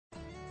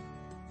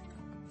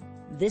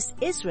This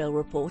Israel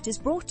report is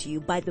brought to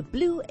you by the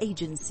Blue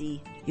Agency.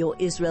 Your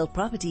Israel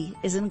property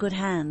is in good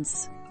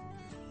hands.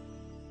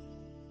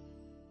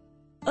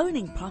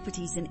 Owning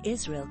properties in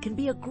Israel can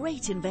be a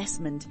great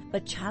investment,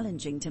 but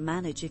challenging to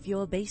manage if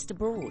you're based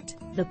abroad.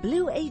 The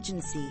Blue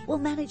Agency will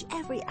manage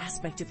every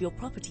aspect of your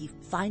property,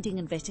 finding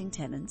and vetting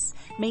tenants,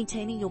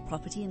 maintaining your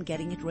property and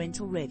getting it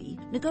rental ready,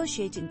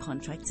 negotiating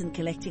contracts and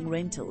collecting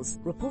rentals,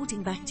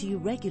 reporting back to you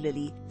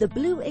regularly. The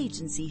Blue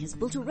Agency has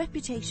built a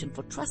reputation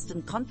for trust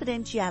and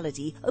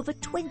confidentiality over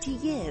 20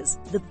 years.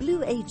 The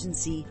Blue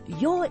Agency,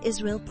 your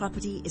Israel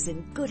property is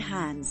in good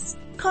hands.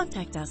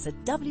 Contact us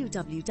at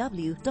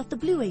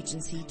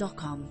www.theblueagency.com.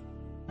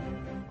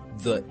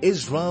 The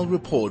Israel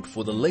Report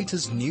for the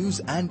latest news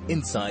and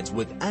insights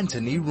with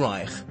Anthony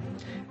Reich.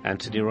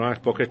 Anthony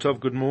Reich, Boker Tov,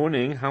 good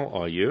morning. How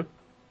are you?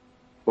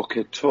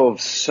 Boker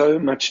Tov, so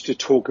much to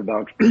talk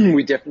about.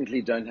 We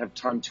definitely don't have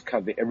time to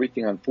cover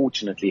everything,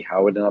 unfortunately,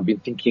 Howard, and I've been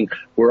thinking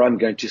where I'm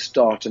going to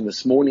start. And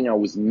this morning I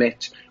was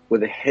met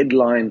with a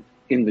headline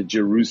in the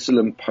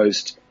Jerusalem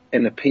Post,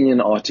 an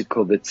opinion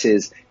article that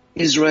says,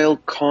 Israel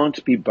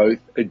can't be both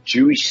a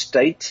Jewish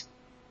state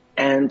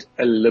and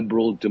a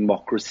liberal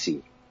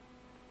democracy.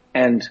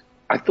 And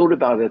I thought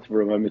about it for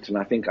a moment and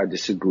I think I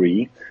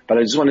disagree, but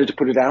I just wanted to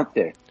put it out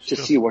there to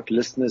see what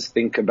listeners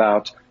think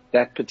about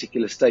that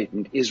particular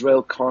statement.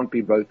 Israel can't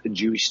be both a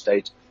Jewish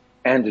state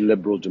and a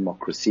liberal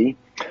democracy.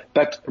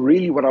 But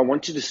really what I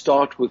wanted to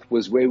start with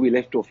was where we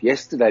left off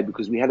yesterday,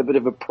 because we had a bit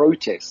of a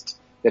protest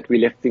that we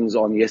left things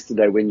on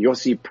yesterday when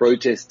Yossi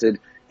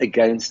protested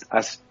against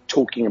us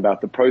talking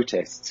about the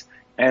protests.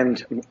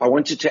 And I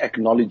wanted to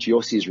acknowledge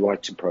Yossi's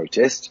right to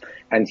protest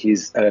and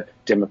his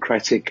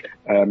democratic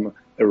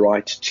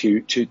right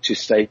to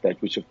state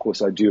that, which of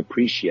course I do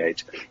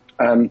appreciate.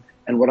 And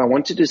what I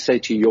wanted to say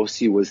to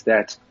Yossi was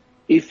that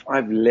if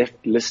I've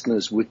left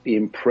listeners with the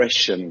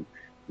impression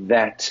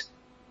that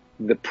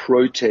the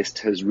protest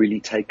has really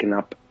taken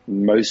up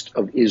most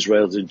of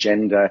Israel's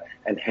agenda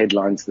and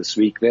headlines this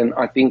week, then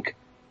I think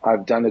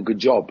I've done a good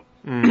job.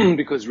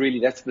 Because really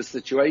that's the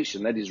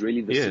situation. That is really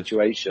the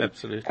situation.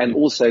 Absolutely. And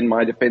also in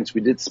my defense,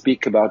 we did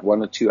speak about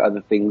one or two other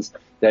things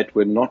that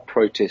were not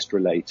protest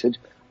related.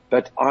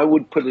 But I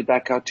would put it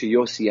back out to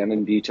Yossi and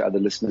indeed to other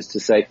listeners to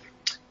say,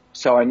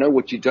 so I know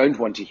what you don't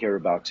want to hear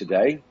about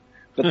today.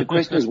 But the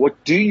question is,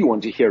 what do you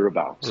want to hear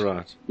about?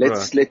 Right.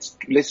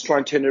 Let's try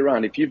and turn it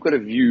around. If you've got a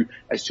view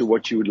as to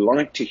what you would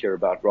like to hear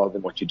about rather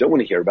than what you don't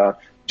want to hear about,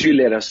 do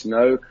let us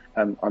know.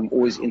 I'm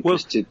always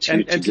interested to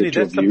Anthony, get your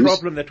that's views. the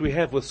problem that we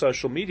have with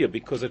social media,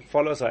 because it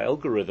follows our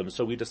algorithm.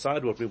 So we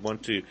decide what we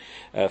want to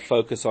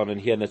focus on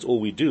and hear, and that's all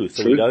we do.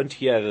 So we don't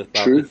hear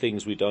about the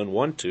things we don't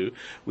want to,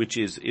 which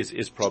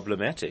is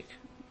problematic.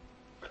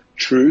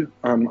 True.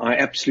 I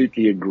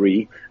absolutely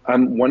agree.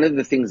 One of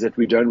the things that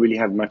we don't really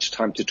have much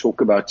time to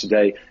talk about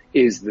today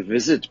is the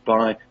visit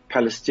by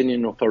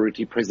Palestinian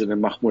Authority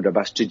President Mahmoud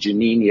Abbas to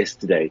Jenin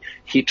yesterday.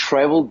 He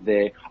traveled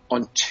there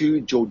on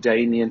two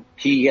Jordanian,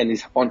 he and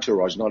his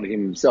entourage, not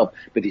him himself,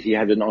 but he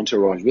had an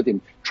entourage with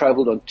him,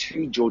 traveled on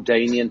two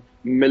Jordanian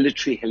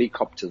military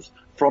helicopters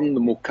from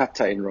the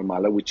Muqatta in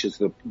Ramallah, which is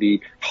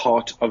the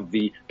heart of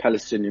the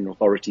Palestinian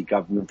Authority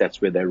government. That's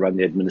where they run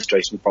the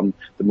administration from,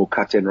 the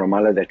Muqatta in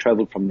Ramallah. They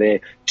traveled from there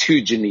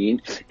to Jenin.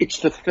 It's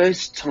the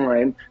first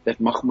time that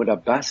Mahmoud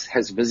Abbas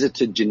has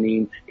visited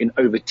Jenin in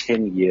over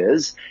 10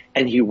 years.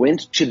 And he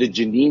went to the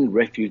Jenin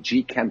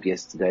refugee camp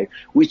yesterday,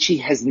 which he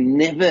has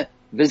never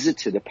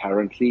visited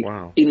apparently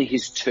in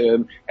his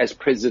term as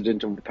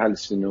president of the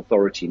Palestinian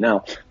Authority.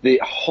 Now, the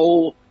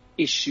whole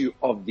issue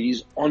of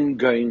these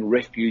ongoing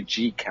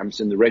refugee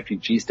camps and the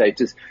refugee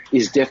status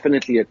is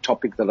definitely a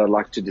topic that I'd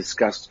like to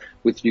discuss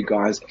with you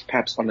guys,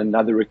 perhaps on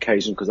another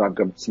occasion, because I've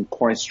got some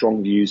quite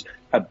strong views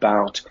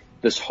about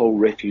this whole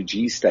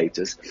refugee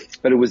status.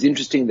 But it was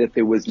interesting that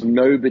there was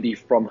nobody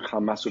from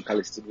Hamas or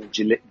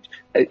Palestinian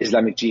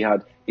Islamic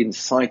Jihad in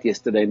sight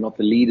yesterday, not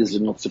the leaders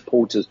and not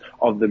supporters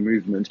of the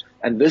movement.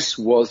 And this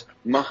was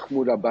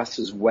Mahmoud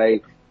Abbas's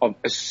way of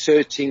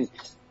asserting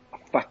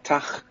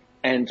Fatah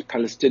and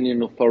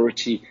Palestinian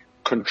Authority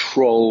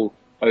control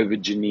over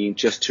Jenin,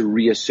 just to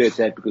reassert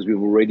that, because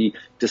we've already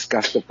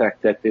discussed the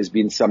fact that there's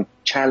been some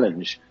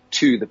challenge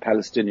to the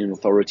Palestinian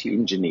Authority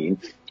in Jenin.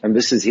 And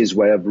this is his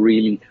way of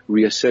really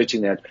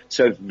reasserting that.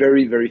 So a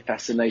very, very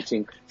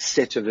fascinating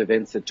set of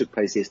events that took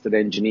place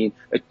yesterday in Jenin,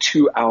 a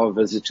 2-hour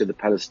visit to the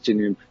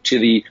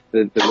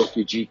the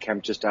refugee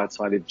camp just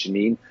outside of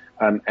Jenin.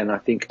 And I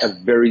think a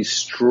very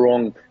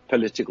strong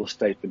political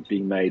statement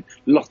being made.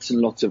 Lots and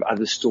lots of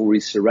other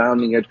stories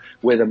surrounding it,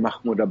 whether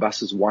Mahmoud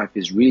Abbas's wife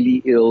is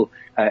really ill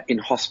in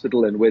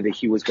hospital and whether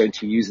he was going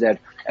to use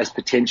that as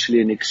potentially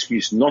an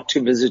excuse not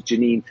to visit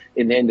Jenin.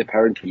 In the end,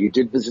 apparently he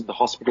did visit the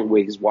hospital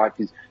where his wife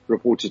is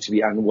reported to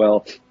be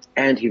unwell.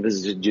 and he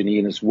visited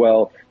Jenin as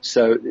well.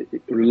 So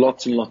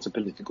lots and lots of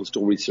political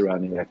stories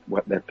surrounding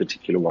that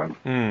particular one.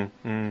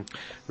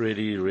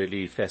 Really,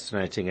 really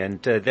fascinating,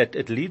 and that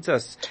it leads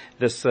us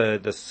this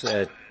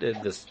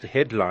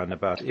headline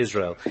about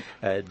Israel.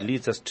 It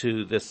leads us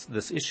to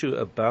this issue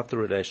about the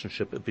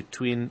relationship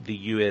between the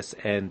U.S.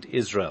 and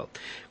Israel.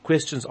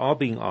 Questions are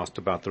being asked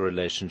about the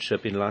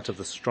relationship in light of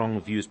the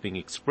strong views being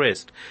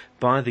expressed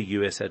by the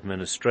U.S.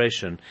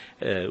 administration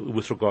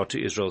with regard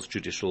to Israel's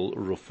judicial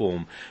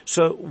reform.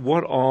 So,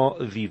 what are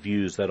the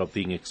views that are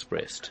being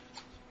expressed?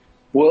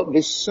 Well,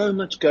 there's so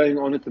much going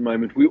on at the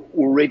moment. We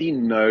already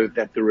know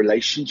that the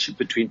relationship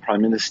between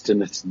Prime Minister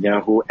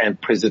Netanyahu and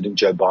President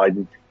Joe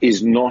Biden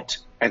is not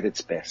at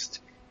its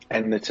best.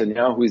 And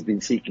Netanyahu has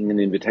been seeking an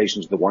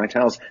invitation to the White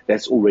House.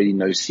 That's already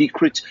no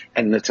secret.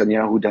 And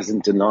Netanyahu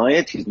doesn't deny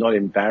it. He's not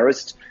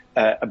embarrassed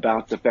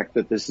about the fact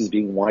that this is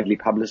being widely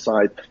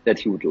publicized, that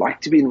he would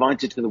like to be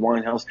invited to the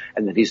White House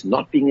and that he's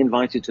not being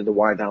invited to the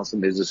White House,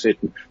 and there's a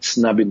certain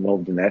snub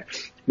involved in that.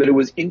 But it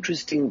was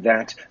interesting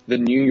that the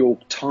New York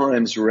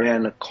Times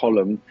ran a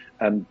column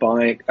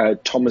by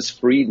Thomas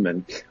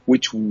Friedman,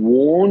 which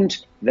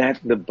warned that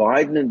the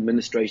Biden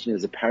administration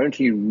is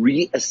apparently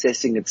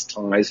reassessing its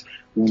ties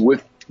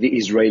with the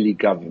Israeli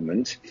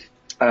government,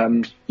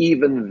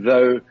 even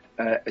though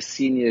a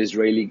senior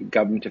Israeli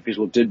government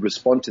official did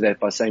respond to that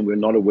by saying we're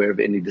not aware of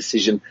any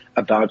decision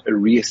about a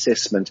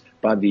reassessment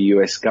by the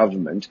U.S.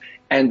 government.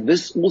 And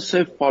this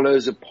also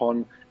follows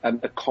upon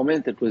a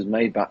comment that was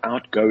made by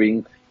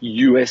outgoing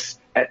U.S.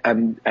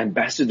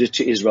 ambassador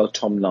to Israel,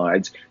 Tom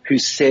Nides, who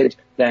said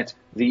that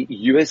the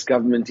U.S.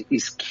 government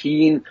is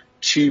keen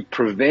to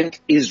prevent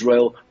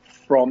Israel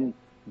from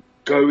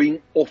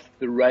going off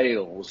the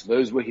rails.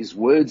 Those were his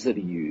words that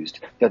he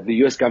used, that the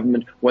U.S.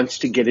 government wants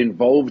to get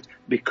involved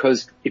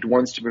because it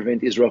wants to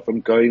prevent Israel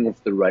from going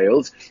off the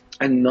rails.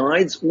 And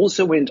Nides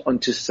also went on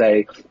to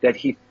say that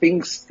he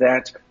thinks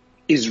that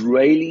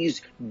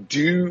Israelis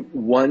do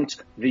want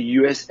the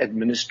U.S.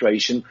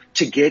 administration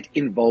to get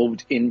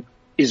involved in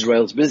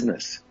Israel's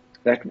business.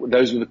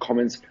 Those were the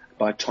comments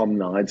by Tom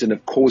Nides. And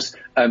of course,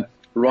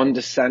 Ron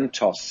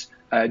DeSantis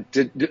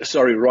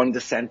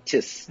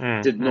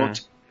did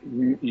not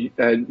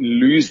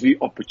lose the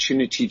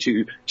opportunity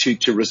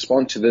to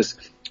respond to this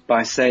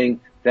by saying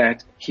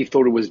that he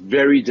thought it was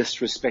very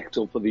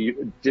disrespectful for the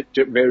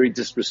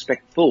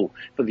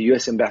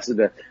U.S.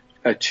 ambassador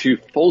to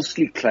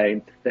falsely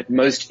claim that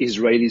most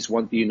Israelis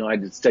want the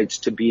United States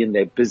to be in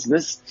their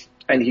business,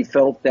 and he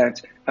felt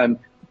that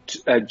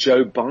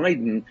Joe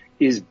Biden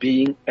is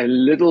being a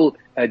little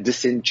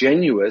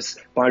disingenuous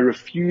by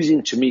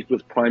refusing to meet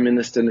with Prime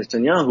Minister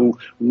Netanyahu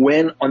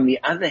when, on the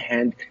other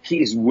hand,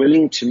 he is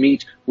willing to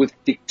meet with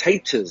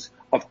dictators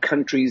of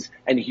countries,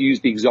 and he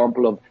used the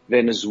example of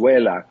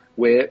Venezuela,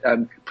 where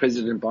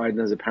President Biden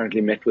has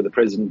apparently met with the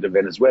president of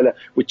Venezuela,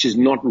 which is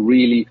not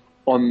really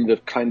on the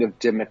kind of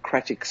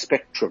democratic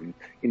spectrum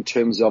in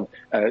terms of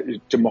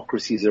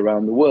democracies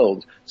around the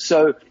world.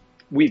 So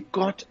we've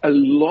got a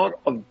lot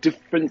of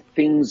different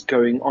things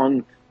going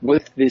on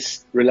with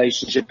this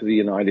relationship with the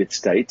United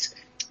States.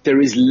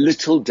 There is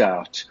little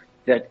doubt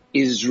that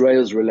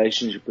Israel's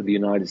relationship with the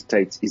United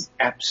States is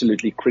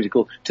absolutely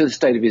critical to the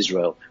state of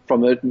Israel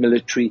from a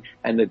military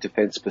and a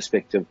defense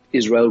perspective.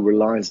 Israel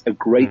relies a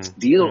great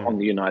deal on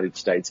the United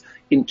States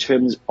in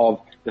terms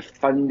of the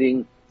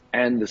funding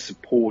and the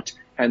support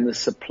and the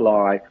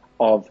supply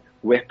of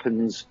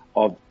weapons,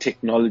 of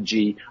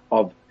technology,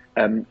 of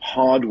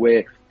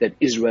hardware that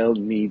Israel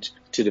needs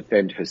to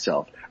defend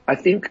herself. I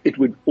think it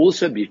would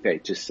also be fair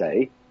to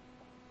say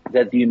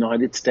that the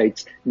United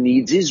States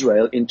needs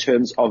Israel in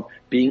terms of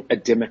being a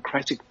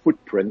democratic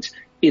footprint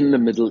in the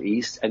Middle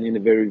East and in a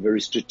very, very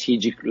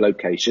strategic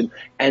location,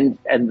 and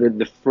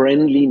the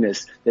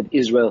friendliness that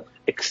Israel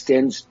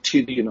extends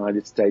to the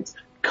United States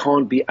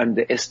can't be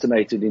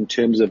underestimated in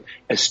terms of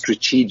a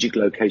strategic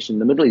location in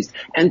the Middle East.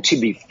 And to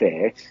be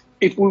fair,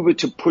 if we were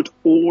to put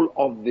all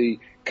of the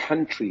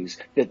countries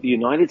that the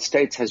United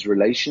States has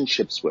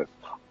relationships with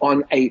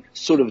on a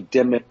sort of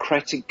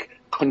democratic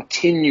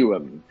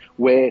continuum,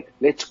 where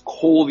let's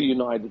call the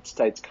United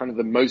States kind of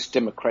the most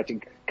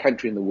democratic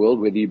country in the world,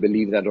 whether you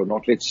believe that or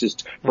not, let's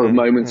just for a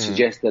moment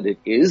suggest that it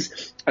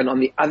is. And on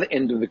the other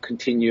end of the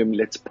continuum,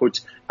 let's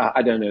put,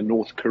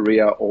 North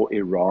Korea or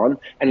Iran,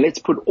 and let's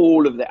put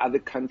all of the other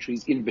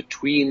countries in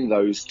between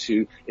those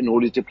two in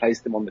order to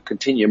place them on the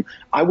continuum.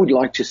 I would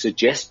like to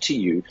suggest to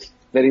you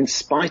that in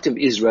spite of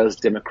Israel's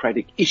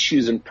democratic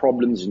issues and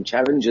problems and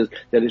challenges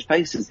that it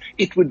faces,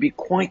 it would be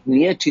quite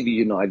near to the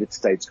United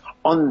States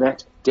on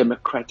that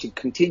democratic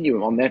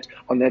continuum, on that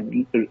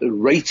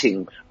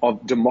rating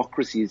of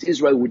democracies.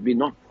 Israel would be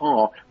not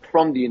far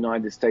from the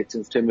United States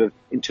in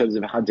terms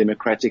of how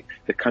democratic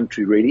the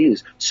country really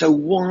is. So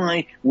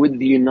why would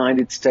the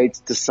United States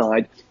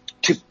decide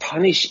to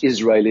punish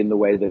Israel in the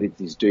way that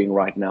it is doing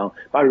right now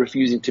by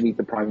refusing to meet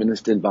the Prime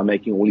Minister and by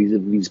making all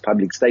these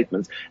public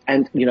statements.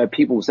 And,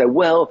 people will say,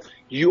 well,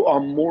 you are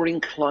more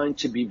inclined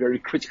to be very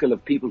critical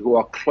of people who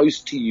are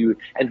close to you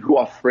and who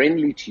are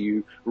friendly to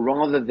you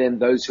rather than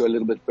those who are a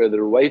little bit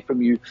further away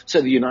from you.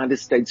 So the United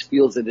States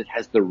feels that it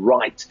has the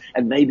right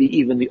and maybe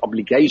even the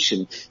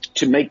obligation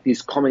to make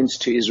these comments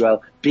to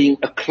Israel, being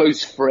a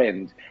close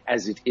friend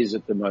as it is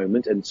at the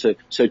moment. And so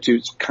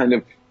to kind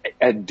of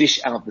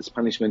dish out this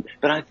punishment.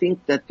 But I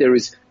think that there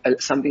is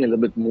something a little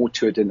bit more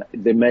to it, and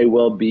there may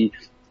well be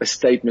a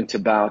statement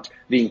about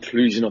the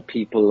inclusion of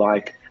people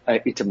like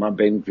Itamar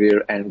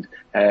Ben-Gvir and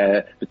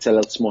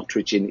Bezalel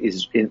Smotrich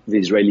in the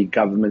Israeli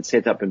government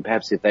setup, and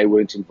perhaps if they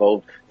weren't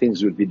involved,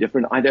 things would be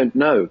different. I don't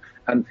know.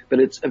 But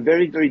it's a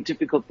very, very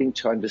difficult thing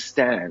to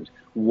understand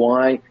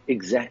why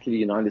exactly the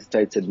United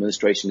States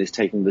administration is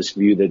taking this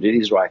view that it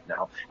is right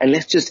now. And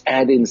let's just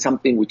add in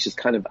something which is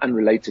kind of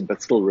unrelated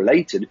but still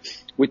related,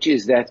 which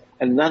is that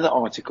another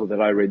article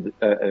that I read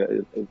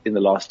in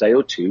the last day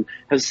or two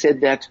has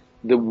said that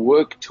the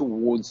work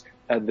towards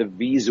the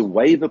visa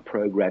waiver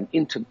program,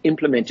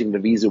 implementing the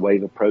visa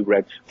waiver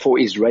program for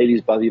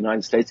Israelis by the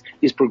United States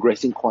is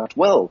progressing quite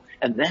well.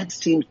 And that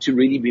seems to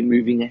really be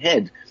moving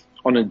ahead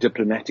on a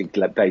diplomatic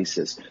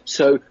basis.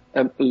 So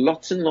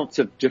lots and lots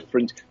of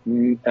different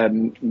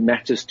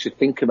matters to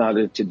think about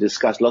and to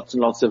discuss, lots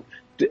and lots of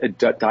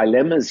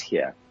dilemmas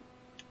here.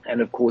 And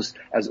of course,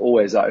 as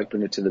always, I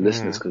open it to the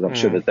listeners because I'm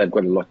sure that they've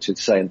got a lot to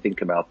say and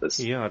think about this.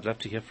 Yeah, I'd love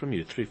to hear from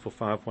you.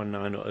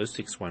 34519 or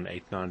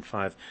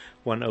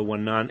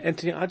 061-895-1019.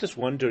 Anthony, I just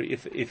wonder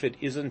if it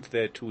isn't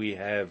that we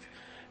have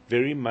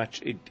very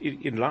much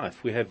in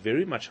life, we have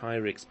very much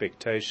higher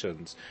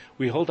expectations.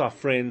 We hold our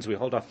friends, we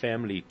hold our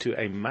family to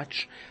a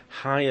much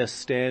higher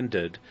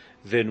standard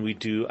than we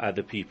do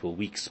other people.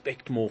 We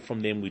expect more from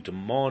them, we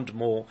demand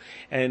more,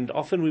 and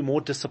often we're more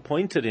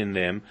disappointed in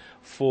them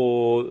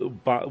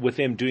with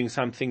them doing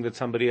something that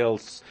somebody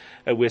else,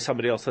 where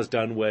somebody else has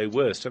done way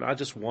worse. And I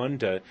just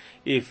wonder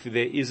if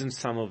there isn't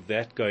some of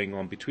that going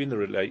on in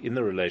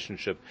the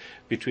relationship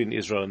between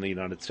Israel and the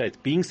United States,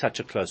 being such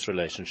a close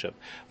relationship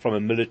from a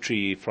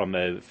military, from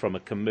a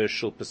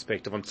commercial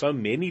perspective on so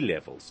many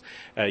levels.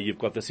 You've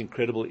got this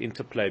incredible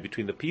interplay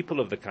between the people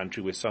of the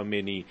country, where so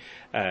many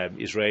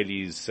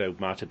Israelis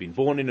might have been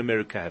born in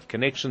America, have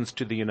connections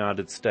to the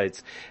United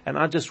States. And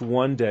I just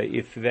wonder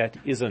if that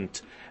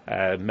isn't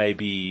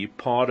maybe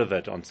part of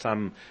it on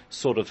some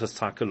sort of a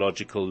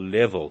psychological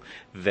level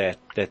that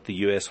the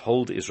US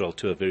hold Israel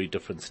to a very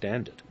different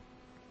standard.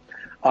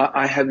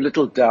 I have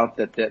little doubt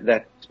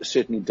that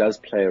certainly does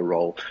play a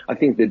role. I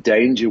think the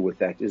danger with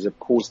that is, of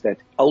course, that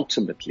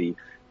ultimately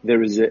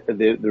there is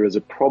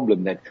a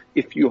problem that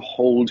if you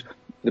hold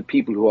the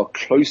people who are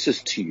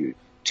closest to you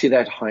to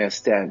that higher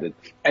standard,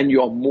 and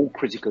you are more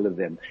critical of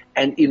them,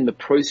 and in the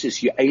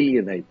process you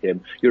alienate them,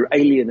 you're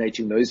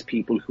alienating those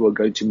people who are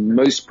going to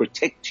most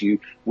protect you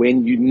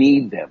when you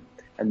need them.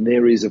 And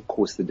there is, of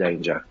course, the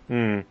danger.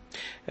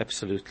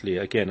 Absolutely.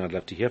 Again, I'd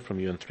love to hear from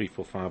you on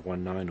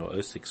 34519 or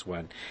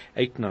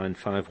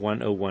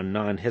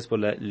 061-895-1019.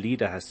 Hezbollah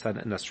leader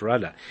Hassan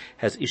Nasrallah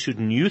has issued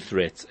new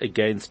threats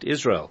against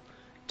Israel.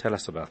 Tell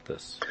us about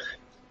this.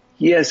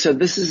 Yeah, so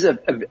this is a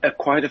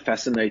quite a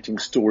fascinating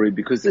story,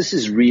 because this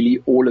is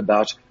really all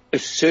about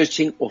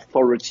asserting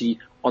authority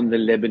on the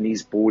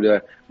Lebanese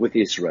border with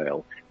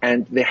Israel.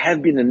 And there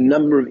have been a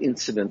number of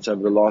incidents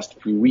over the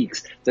last few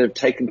weeks that have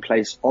taken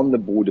place on the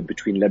border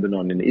between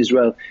Lebanon and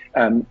Israel.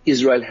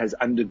 Israel has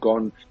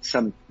undertaken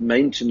some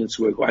maintenance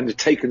work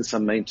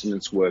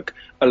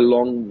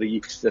along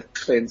the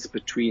fence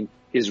between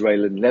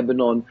Israel and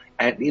Lebanon.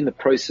 And in the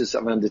process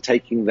of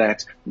undertaking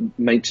that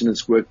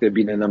maintenance work, there have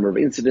been a number of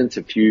incidents.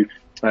 A few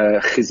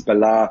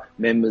Hezbollah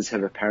members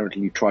have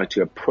apparently tried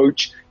to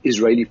approach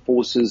Israeli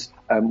forces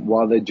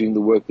while they're doing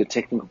the work, the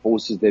technical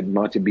forces. There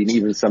might have been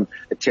even some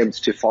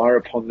attempts to fire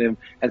upon them.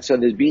 And so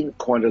there's been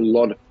quite a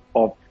lot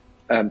of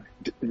a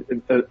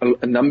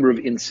number of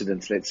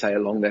incidents, let's say,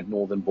 along that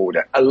northern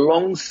border.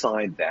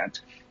 Alongside that,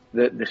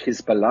 the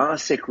Hezbollah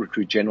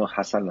Secretary General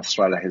Hassan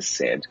Nasrallah has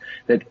said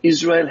that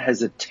Israel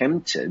has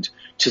attempted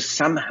to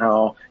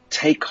somehow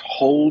take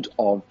hold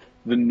of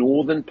the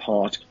northern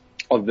part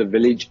of the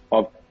village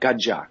of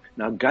Gajah.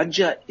 Now,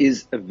 Gajah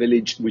is a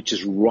village which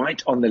is right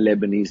on the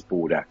Lebanese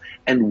border.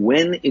 And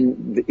when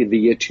in the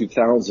year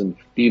 2000,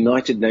 the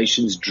United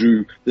Nations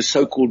drew the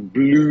so-called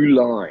blue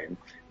line,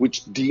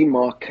 which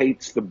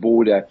demarcates the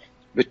border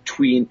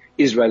between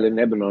Israel and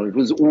Lebanon, it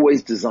was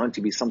always designed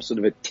to be some sort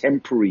of a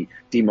temporary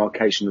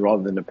demarcation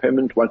rather than a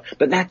permanent one.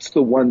 But that's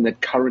the one that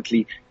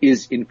currently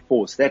is in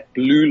force, that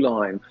blue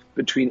line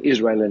between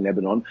Israel and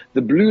Lebanon.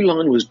 The blue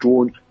line was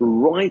drawn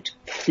right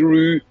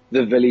through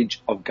the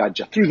village of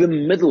Gajah, through the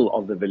middle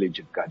of the village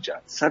of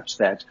Gajah, such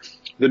that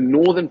the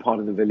northern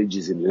part of the village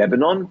is in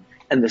Lebanon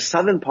and the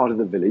southern part of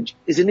the village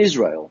is in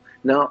Israel.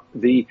 Now,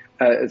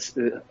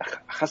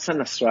 Hassan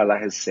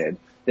Nasrallah has said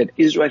that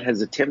Israel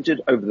has attempted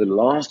over the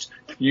last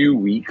few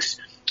weeks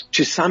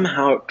to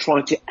somehow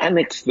try to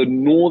annex the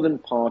northern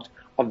part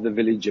of the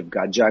village of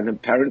Gaja, and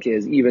apparently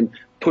has even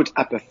put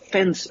up a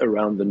fence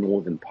around the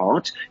northern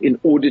part in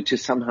order to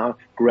somehow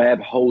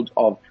grab hold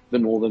of the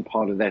northern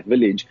part of that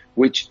village,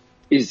 which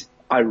is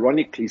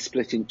ironically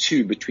split in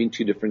two between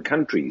two different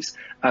countries.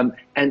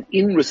 And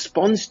in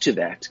response to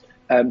that,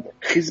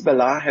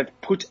 Hezbollah have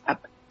put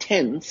up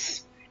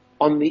tents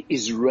on the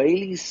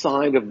Israeli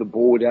side of the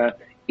border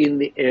in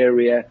the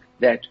area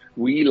that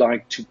we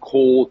like to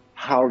call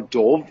Har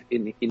Dov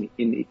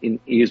in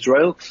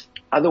Israel,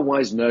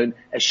 otherwise known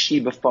as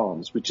Sheba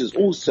Farms, which is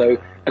also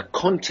a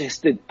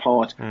contested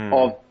part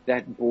of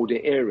that border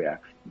area.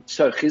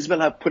 So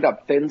Hezbollah put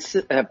up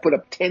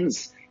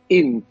tents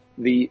in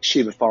the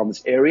Sheba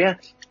Farms area,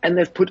 and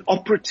they've put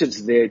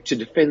operatives there to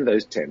defend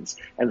those tents.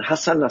 And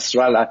Hassan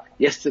Nasrallah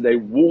yesterday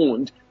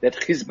warned that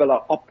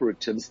Hezbollah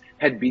operatives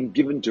had been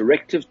given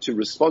directives to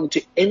respond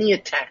to any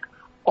attack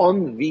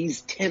on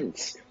these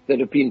tents that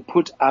have been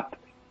put up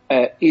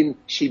in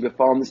Sheba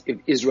Farms if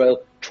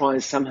Israel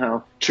tries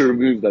somehow to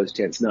remove those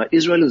tents. Now,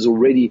 Israel has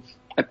already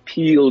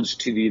appealed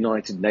to the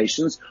United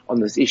Nations on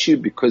this issue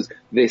because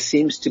there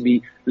seems to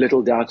be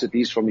little doubt, at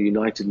least from the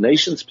United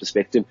Nations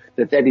perspective,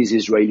 that that is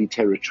Israeli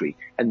territory.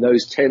 And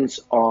those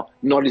tents are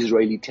not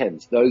Israeli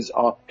tents. Those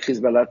are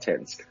Hezbollah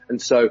tents.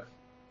 And so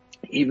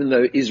even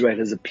though Israel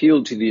has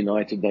appealed to the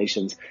United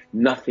Nations,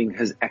 nothing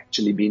has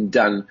actually been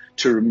done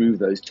to remove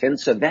those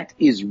tents. So that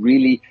is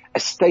really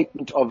a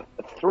statement of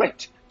a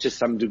threat to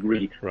some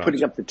degree. Right.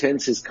 Putting up the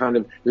tents is kind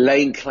of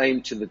laying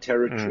claim to the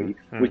territory,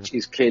 which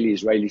is clearly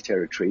Israeli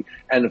territory.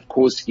 And of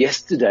course,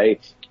 yesterday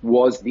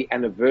was the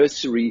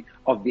anniversary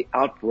of the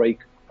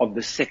outbreak of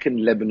the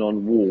Second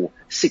Lebanon War.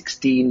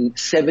 17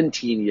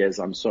 years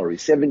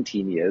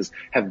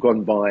have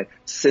gone by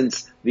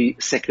since the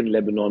Second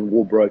Lebanon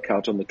War broke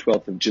out on the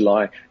 12th of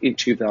July in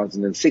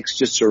 2006.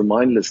 Just to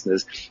remind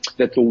listeners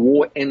that the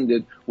war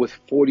ended with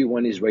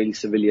 41 Israeli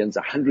civilians,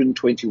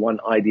 121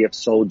 IDF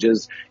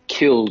soldiers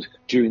killed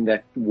during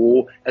that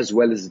war, as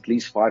well as at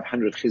least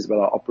 500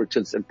 Hezbollah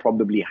operatives and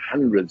probably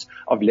hundreds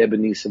of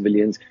Lebanese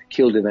civilians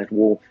killed in that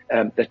war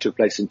that took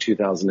place in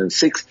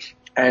 2006.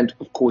 And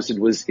of course, it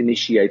was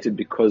initiated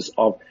because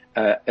of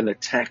an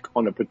attack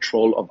on a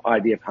patrol of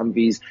IDF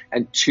Humvees,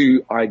 and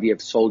 2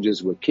 IDF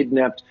soldiers were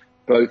kidnapped,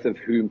 both of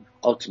whom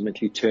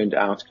ultimately turned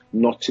out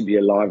not to be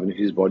alive and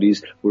whose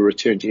bodies were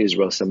returned to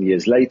Israel some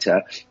years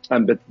later.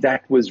 But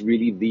that was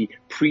really the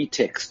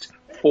pretext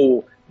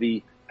for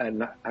the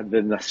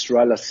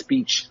Nasrallah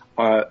speech,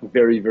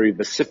 very, very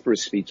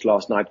vociferous speech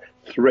last night,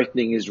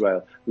 threatening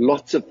Israel.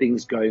 Lots of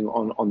things going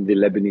on the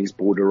Lebanese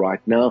border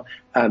right now.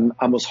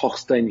 Amos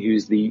Hochstein,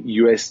 who's the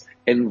U.S.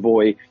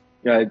 envoy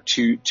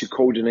to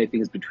coordinate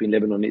things between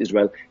Lebanon and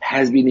Israel,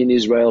 has been in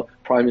Israel.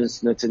 Prime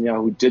Minister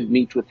Netanyahu did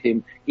meet with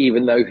him,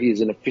 even though he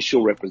is an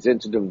official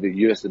representative of the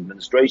U.S.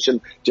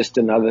 administration. Just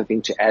another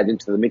thing to add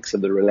into the mix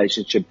of the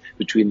relationship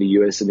between the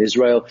U.S. and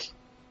Israel.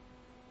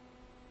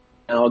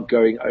 Now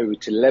going over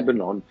to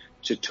Lebanon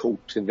to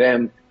talk to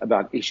them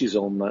about issues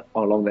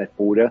along that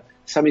border.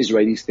 Some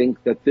Israelis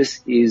think that this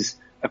is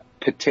a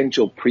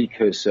potential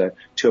precursor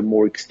to a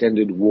more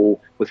extended war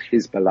with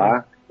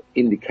Hezbollah.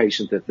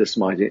 Indications that this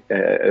might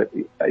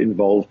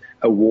involve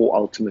a war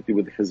ultimately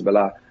with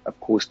Hezbollah. Of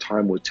course,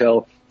 time will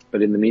tell.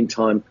 But in the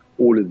meantime,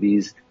 all of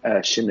these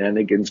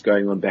shenanigans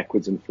going on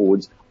backwards and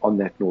forwards on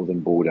that northern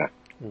border.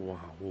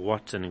 Wow,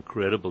 what an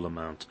incredible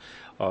amount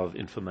of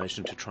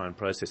information to try and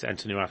process.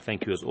 Anthony Reich,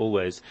 thank you as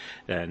always,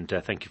 and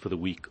thank you for the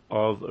week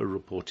of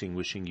reporting.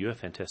 Wishing you a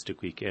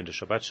fantastic weekend.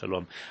 Shabbat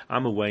Shalom.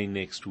 I'm away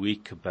next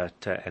week,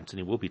 but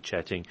Anthony will be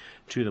chatting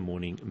to the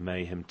Morning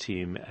Mayhem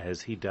team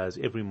as he does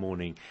every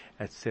morning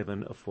at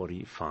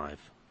 7:45.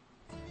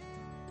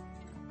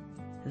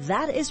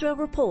 That Israel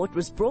report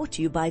was brought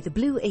to you by the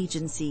Blue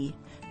Agency.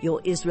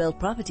 Your Israel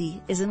property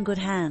is in good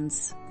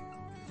hands.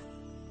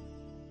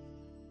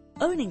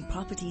 Owning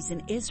properties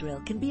in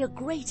Israel can be a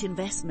great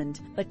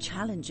investment, but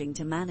challenging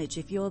to manage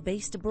if you're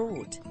based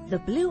abroad. The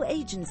Blue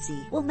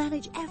Agency will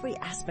manage every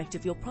aspect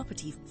of your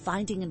property,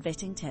 finding and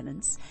vetting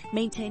tenants,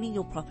 maintaining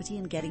your property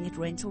and getting it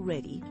rental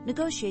ready,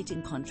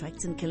 negotiating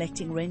contracts and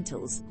collecting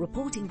rentals,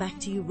 reporting back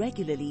to you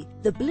regularly.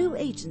 The Blue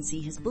Agency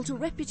has built a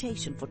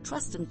reputation for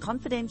trust and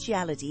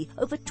confidentiality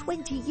over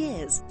 20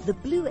 years. The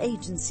Blue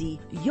Agency,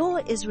 your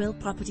Israel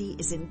property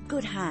is in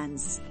good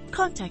hands.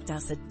 Contact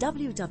us at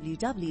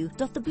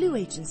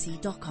www.theblueagency.com.